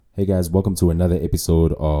Hey guys, welcome to another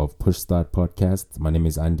episode of Push Start Podcast. My name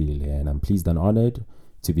is Andile and I'm pleased and honored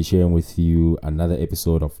to be sharing with you another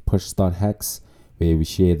episode of Push Start Hacks, where we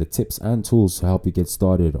share the tips and tools to help you get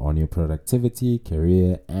started on your productivity,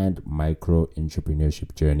 career, and micro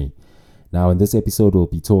entrepreneurship journey. Now, in this episode, we'll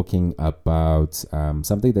be talking about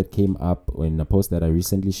something that came up in a post that I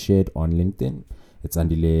recently shared on LinkedIn. It's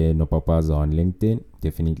Andile Nopapaza on LinkedIn.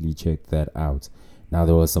 Definitely check that out. Now,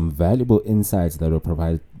 there were some valuable insights that were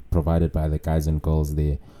provided by the guys and girls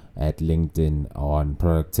there at LinkedIn on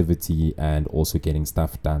productivity and also getting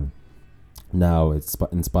stuff done. Now, it's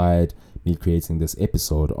inspired me creating this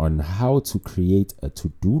episode on how to create a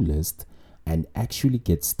to-do list and actually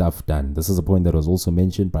get stuff done. This is a point that was also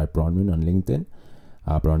mentioned by Bronwyn on LinkedIn,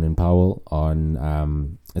 Bronwyn Powell.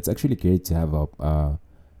 On it's actually great to have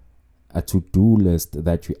a to-do list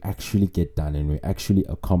that you actually get done and you actually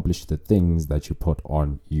accomplish the things that you put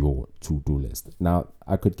on your to-do list. Now,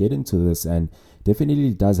 I could get into this, and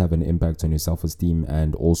definitely does have an impact on your self-esteem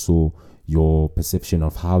and also your perception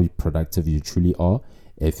of how productive you truly are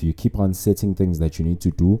if you keep on setting things that you need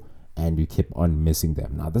to do and you keep on missing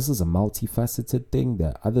them. Now, this is a multifaceted thing. There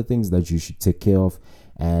are other things that you should take care of.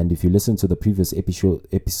 And if you listen to the previous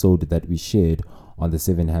episode that we shared on the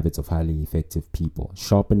 7 habits of highly effective people,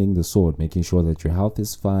 sharpening the sword, making sure that your health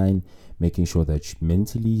is fine, making sure that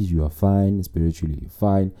mentally you are fine, spiritually you're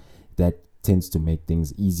fine, that tends to make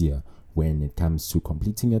things easier when it comes to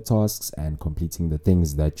completing your tasks and completing the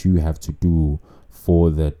things that you have to do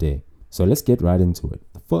for the day. So let's get right into it.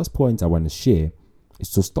 The first point I want to share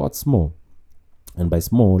is to start small. And by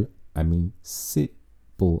small, I mean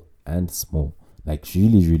simple and small. Like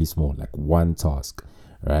really, really small, like one task,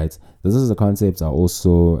 right? This is a concept I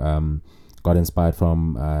also got inspired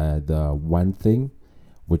from the One Thing,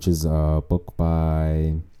 which is a book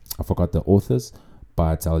by, I forgot the authors,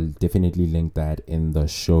 but I'll definitely link that in the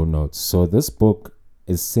show notes. So this book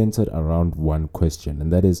is centered around one question,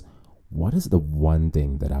 and that is, what is the one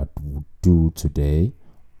thing that I would do today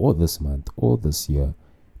or this month or this year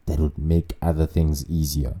that would make other things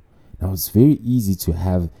easier? Now, it's very easy to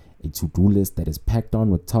have a to-do list that is packed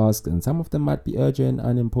on with tasks, and some of them might be urgent,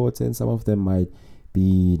 unimportant. Some of them might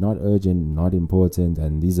be not urgent, not important,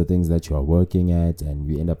 and these are things that you are working at and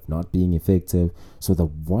you end up not being effective. So the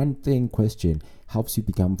one thing question helps you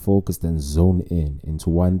become focused and zone in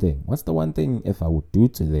into one thing. What's the one thing if I would do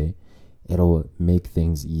today, it'll make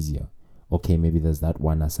things easier? Okay, maybe there's that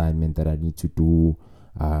one assignment that I need to do.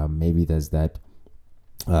 Maybe there's that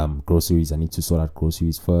groceries. I need to sort out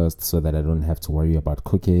groceries first so that I don't have to worry about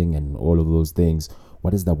cooking and all of those things.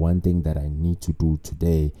 What is the one thing that I need to do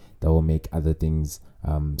today that will make other things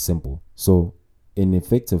simple? So in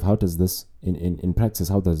effective, how does this in practice,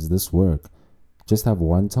 how does this work? Just have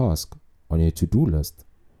one task on your to-do list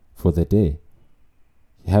for the day.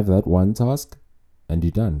 You have that one task and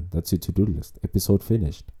you're done. That's your to-do list. Episode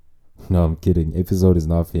finished. No, I'm kidding. Episode is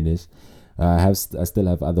not finished. I still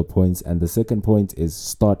have other points, and the second point is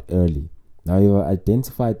start early. Now you've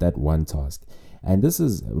identified that one task, and this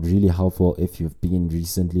is really helpful if you've been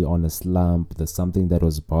recently on a slump. There's something that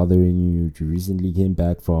was bothering you. You recently came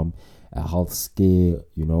back from a health scare.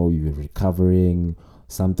 You're recovering,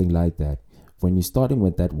 something like that. When you're starting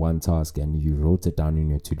with that one task and you wrote it down in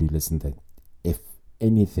your to-do list, and that if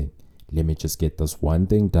anything, let me just get this one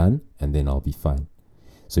thing done, and then I'll be fine.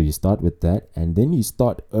 So you start with that, and then you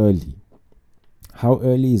start early. How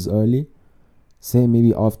early is early? Say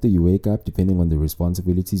maybe after you wake up, depending on the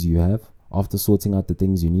responsibilities you have, after sorting out the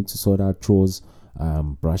things you need to sort out, chores,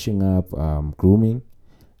 brushing up, grooming,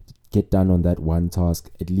 get done on that one task.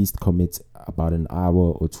 At least commit about an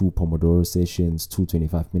hour or two Pomodoro sessions,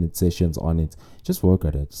 25-minute sessions on it. Just work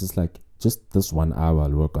at it. Just this 1 hour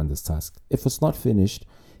I'll work on this task. If it's not finished,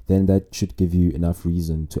 then that should give you enough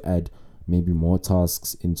reason to add maybe more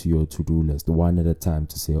tasks into your to-do list, one at a time,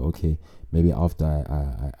 to say, okay, maybe after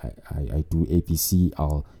I do APC,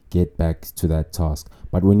 I'll get back to that task.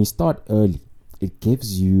 But when you start early, it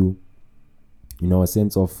gives you, a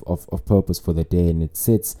sense of purpose for the day, and it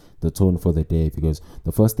sets the tone for the day, because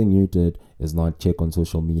the first thing you did is not check on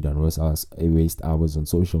social media and waste hours on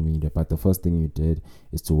social media, but the first thing you did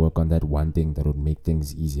is to work on that one thing that would make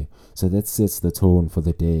things easier. So that sets the tone for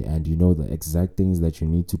the day, and you know the exact things that you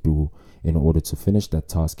need to do in order to finish that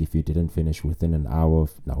task if you didn't finish within an hour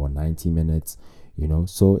or 90 minutes.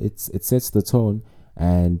 So it sets the tone,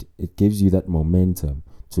 and it gives you that momentum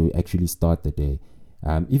to actually start the day.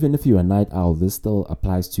 Even if you're a night owl, this still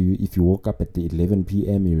applies to you. If you woke up at the 11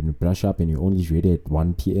 p.m., you brush up and you're only ready at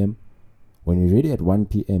 1 p.m. When you're ready at 1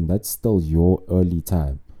 p.m., that's still your early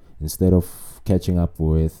time. Instead of catching up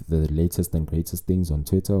with the latest and greatest things on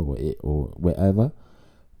Twitter or wherever,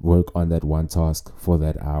 work on that one task for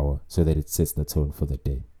that hour so that it sets the tone for the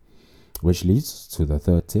day. Which leads to the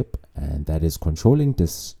third tip, and that is controlling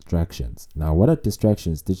distractions. Now, what are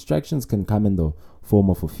distractions? Distractions can come in the form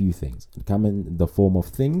of a few things. It can come in the form of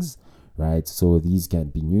things, right? So these can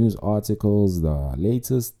be news articles, the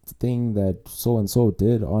latest thing that so and so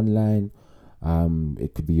did online.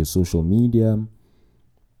 It could be your social media.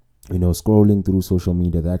 Scrolling through social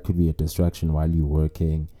media, that could be a distraction while you're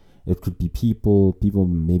working. It could be people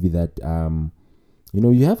maybe that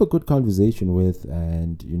you have a good conversation with,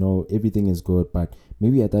 and everything is good, but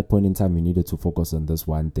maybe at that point in time you needed to focus on this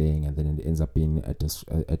one thing, and then it ends up being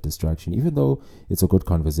a distraction, even though it's a good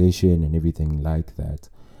conversation and everything like that.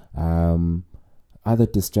 Other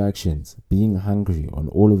distractions, being hungry, on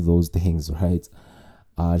all of those things, right?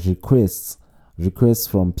 Requests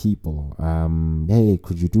from people. Hey,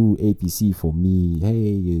 could you do ABC for me?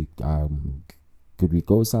 Hey, could we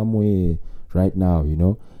go somewhere right now?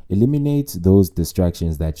 Eliminate those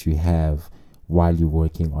distractions that you have while you're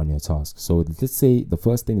working on your task. So let's say the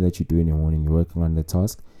first thing that you do in the morning, you're working on the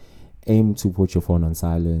task, aim to put your phone on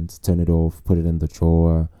silent, turn it off, put it in the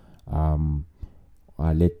drawer.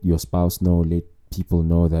 Let your spouse know, let people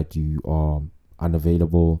know that you are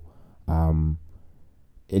unavailable.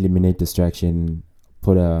 Eliminate distraction.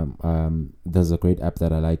 There's a great app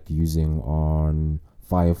that I like using on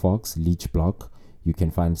Firefox, LeechBlock. You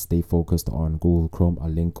can find Stay Focused on Google Chrome. I'll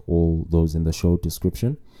link all those in the show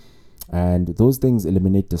description. And those things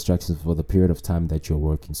eliminate distractions for the period of time that you're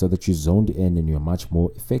working, so that you're zoned in and you're much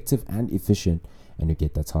more effective and efficient, and you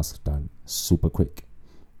get the task done super quick.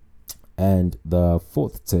 And the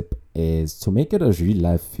fourth tip is to make it a real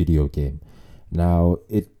life video game. Now,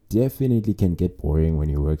 it definitely can get boring when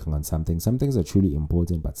you're working on something. Some things are truly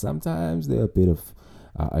important, but sometimes they're a bit of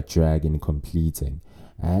a drag in completing.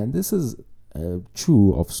 And this is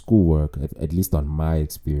true of schoolwork, at least on my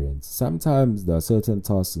experience. Sometimes there are certain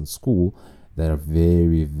tasks in school that are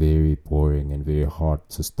very, very boring and very hard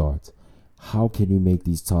to start. How can you make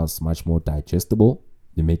these tasks much more digestible?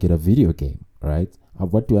 You make it a video game, right?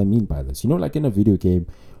 What do I mean by this? Like in a video game,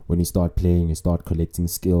 when you start playing, you start collecting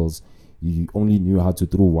skills. You only knew how to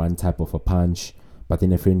throw one type of a punch, but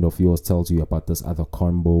then a friend of yours tells you about this other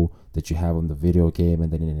combo that you have on the video game,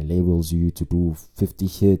 and then it enables you to do 50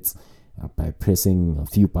 hits by pressing a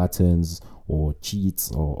few buttons or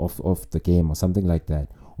cheats or off the game or something like that.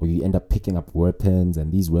 Or you end up picking up weapons,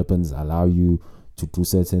 and these weapons allow you to do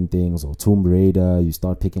certain things. Or Tomb Raider, you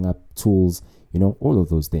start picking up tools, all of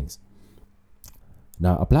those things.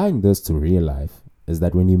 Now, applying this to real life is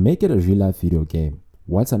that when you make it a real life video game,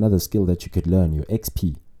 what's another skill that you could learn? Your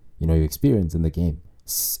XP, your experience in the game.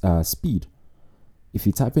 Speed. If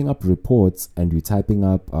you're typing up reports and you're typing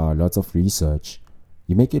up lots of research,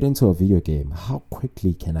 you make it into a video game. How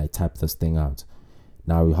quickly can I type this thing out?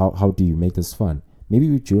 Now, how do you make this fun? Maybe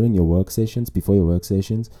during your work sessions, before your work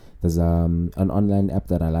sessions, there's an online app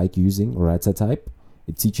that I like using, WriterType.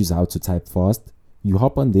 It teaches how to type fast. You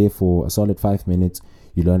hop on there for a solid 5 minutes.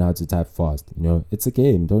 You learn how to type fast. It's a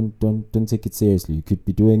game. Don't take it seriously. You could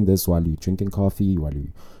be doing this while you're drinking coffee, while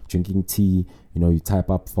you're drinking tea. You type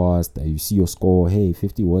up fast. You see your score. Hey,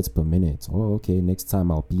 50 words per minute. Oh, okay. Next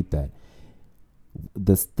time I'll beat that.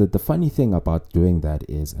 The funny thing about doing that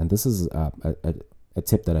is, and this is a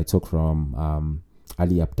tip that I took from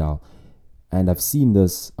Ali Abdaal, and I've seen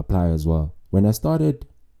this apply as well. When I started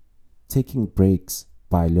taking breaks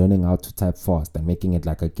by learning how to type fast and making it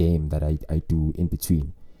like a game that I do in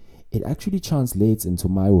between, it actually translates into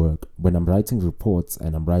my work. When I'm writing reports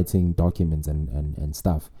and I'm writing documents and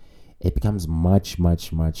stuff, it becomes much,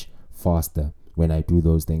 much, much faster when I do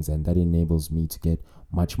those things, and that enables me to get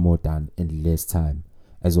much more done in less time,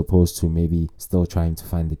 as opposed to maybe still trying to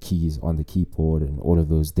find the keys on the keyboard and all of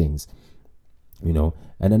those things.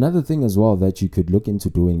 And another thing as well that you could look into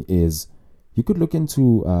doing is you could look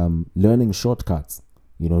into learning shortcuts.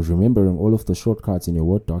 Remembering all of the shortcuts in your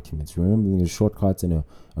Word documents, remembering the shortcuts on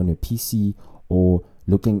your PC, or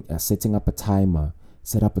looking at setting up a timer.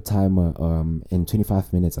 Set up a timer. In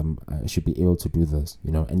 25 minutes, I should be able to do this.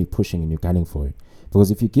 And you're pushing and you're gunning for it.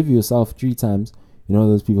 Because if you give yourself 3 times,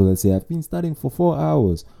 those people that say, I've been studying for 4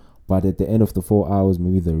 hours, but at the end of the 4 hours,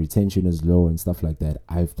 maybe the retention is low and stuff like that.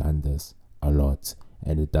 I've done this a lot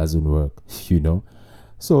and it doesn't work,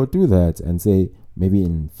 So do that and say, maybe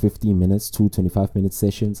in 15 minutes, 25-minute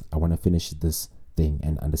sessions, I want to finish this thing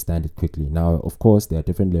and understand it quickly. Now, of course, there are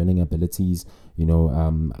different learning abilities.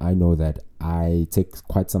 I know that I take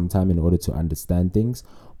quite some time in order to understand things,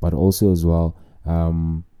 but also as well,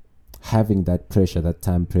 having that pressure, that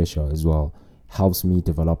time pressure as well, helps me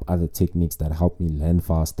develop other techniques that help me learn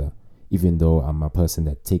faster. even though I'm a person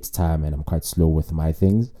that takes time and I'm quite slow with my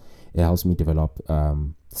things. It helps me develop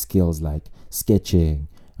skills like sketching,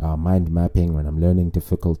 mind mapping when I'm learning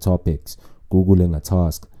difficult topics, Googling a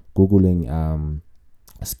task, Googling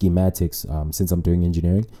schematics, since I'm doing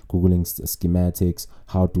engineering, Googling schematics,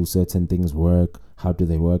 how do certain things work, how do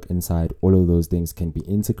they work inside. All of those things can be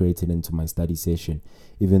integrated into my study session,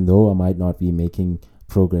 even though I might not be making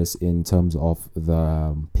progress in terms of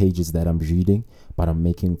the pages that I'm reading, but I'm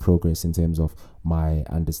making progress in terms of my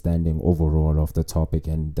understanding overall of the topic,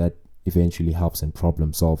 and that eventually helps in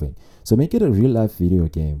problem solving. So make it a real life video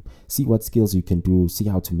game. See what skills you can do, see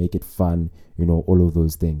how to make it fun, all of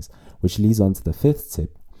those things. Which leads on to the fifth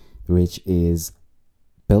tip, which is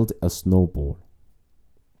build a snowball.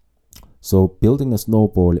 So building a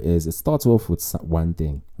snowball is, it starts off with one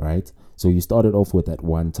thing, right? So you started off with that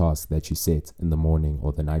one task that you set in the morning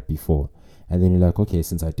or the night before. And then you're like, okay,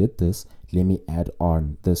 since I did this, let me add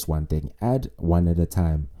on this one thing. Add one at a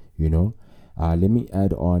time, let me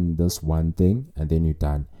add on this one thing and then you're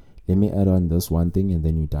done. Let me add on this one thing and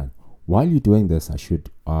then you're done. While you're doing this, I should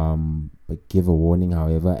give a warning,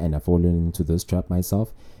 however, and I've fallen into this trap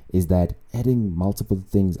myself, is that adding multiple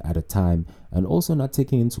things at a time and also not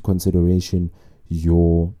taking into consideration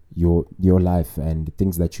your life and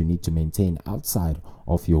things that you need to maintain outside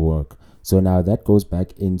of your work. So now that goes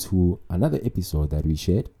back into another episode that we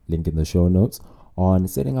shared, link in the show notes, on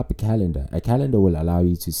setting up a calendar. A calendar will allow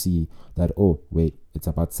you to see that, oh wait, it's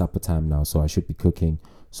about supper time now, so I should be cooking,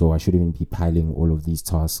 so I shouldn't even be piling all of these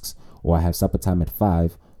tasks. Or I have supper time at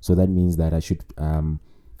 5, so that means that I should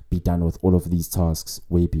be done with all of these tasks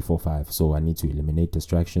way before 5. So I need to eliminate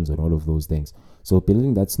distractions and all of those things. So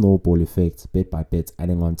building that snowball effect bit by bit,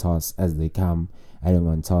 adding on tasks as they come, adding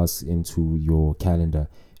on tasks into your calendar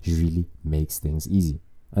really makes things easy.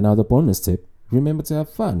 And now the bonus tip, remember to have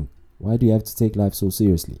fun. Why do you have to take life so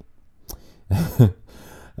seriously?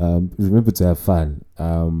 Remember to have fun.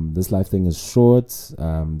 This life thing is short.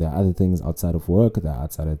 There are other things outside of work. There are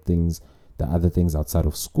other things outside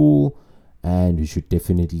of school, and you should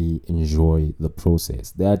definitely enjoy the process.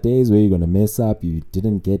 There are days where you're gonna mess up. You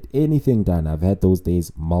didn't get anything done. I've had those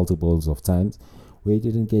days multiples of times where you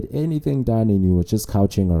didn't get anything done and you were just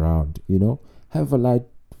couching around. Have a light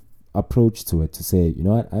approach to it to say, you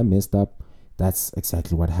know what, I messed up. That's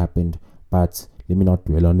exactly what happened. But let me not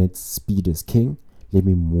dwell on it. Speed is king. Let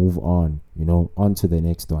me move on, on to the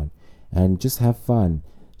next one, and just have fun.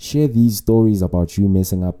 Share these stories about you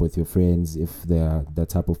messing up with your friends if they're the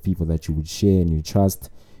type of people that you would share and you trust.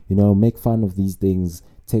 Make fun of these things.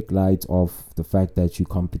 Take light off the fact that you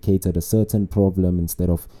complicated a certain problem instead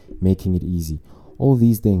of making it easy. All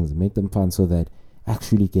these things, make them fun so that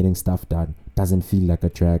actually getting stuff done doesn't feel like a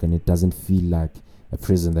drag and it doesn't feel like a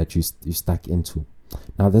prison that you're stuck into.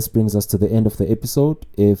 Now this brings us to the end of the episode.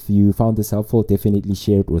 If you found this helpful, definitely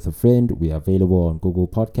share it with a friend. We are available on Google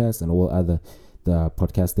Podcasts and all other the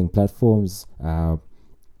podcasting platforms.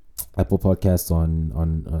 Apple Podcasts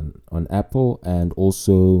on Apple, and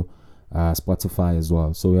also Spotify as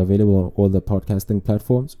well. So we're available on all the podcasting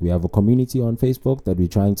platforms. We have a community on Facebook that we're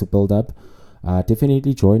trying to build up.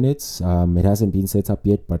 Definitely join it. It hasn't been set up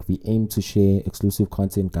yet, but we aim to share exclusive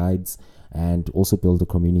content guides and also build a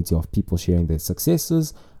community of people sharing their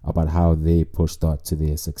successes about how they push start to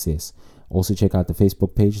their success. Also check out the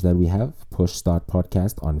Facebook page that we have, Push Start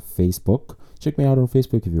Podcast on Facebook. Check me out on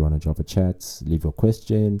Facebook if you want to drop a chat, leave your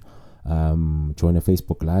question, join a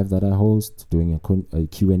Facebook Live that I host, doing a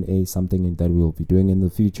Q&A, something that we'll be doing in the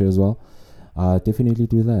future as well. Definitely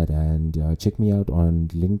do that, and check me out on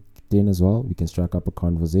LinkedIn as well. We can strike up a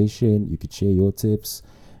conversation. You could share your tips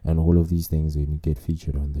and all of these things, and you get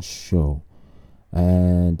featured on the show.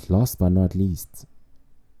 And last but not least,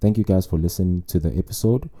 thank you guys for listening to the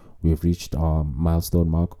episode. We have reached our milestone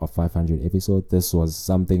mark of 500 episodes. This was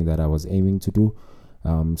something that I was aiming to do,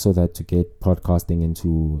 so that to get podcasting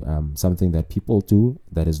into something that people do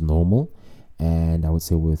that is normal. And I would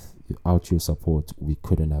say without your support, we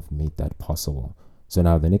couldn't have made that possible. So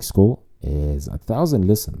now the next goal is 1,000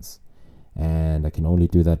 listens, and I can only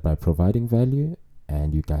do that by providing value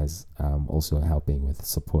and you guys also helping with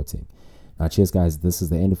supporting. Now cheers guys, this is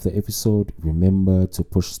the end of the episode. Remember to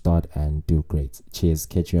push start and do great. Cheers,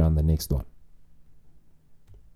 catch you on the next one.